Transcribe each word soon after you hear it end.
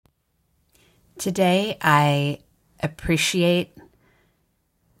Today, I appreciate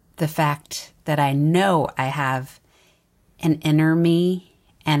the fact that I know I have an inner me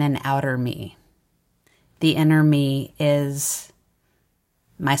and an outer me. The inner me is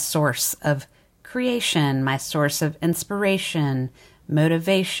my source of creation, my source of inspiration,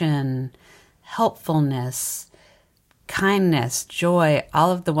 motivation, helpfulness, kindness, joy,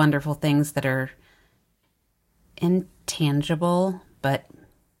 all of the wonderful things that are intangible, but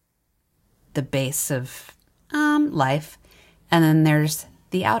the base of life. And then there's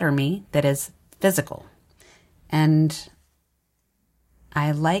the outer me that is physical. And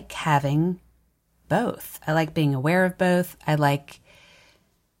I like having both. I like being aware of both. I like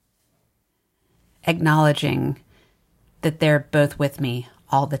acknowledging that they're both with me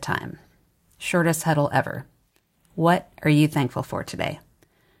all the time. Shortest huddle ever. What are you thankful for today?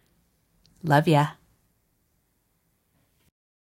 Love ya.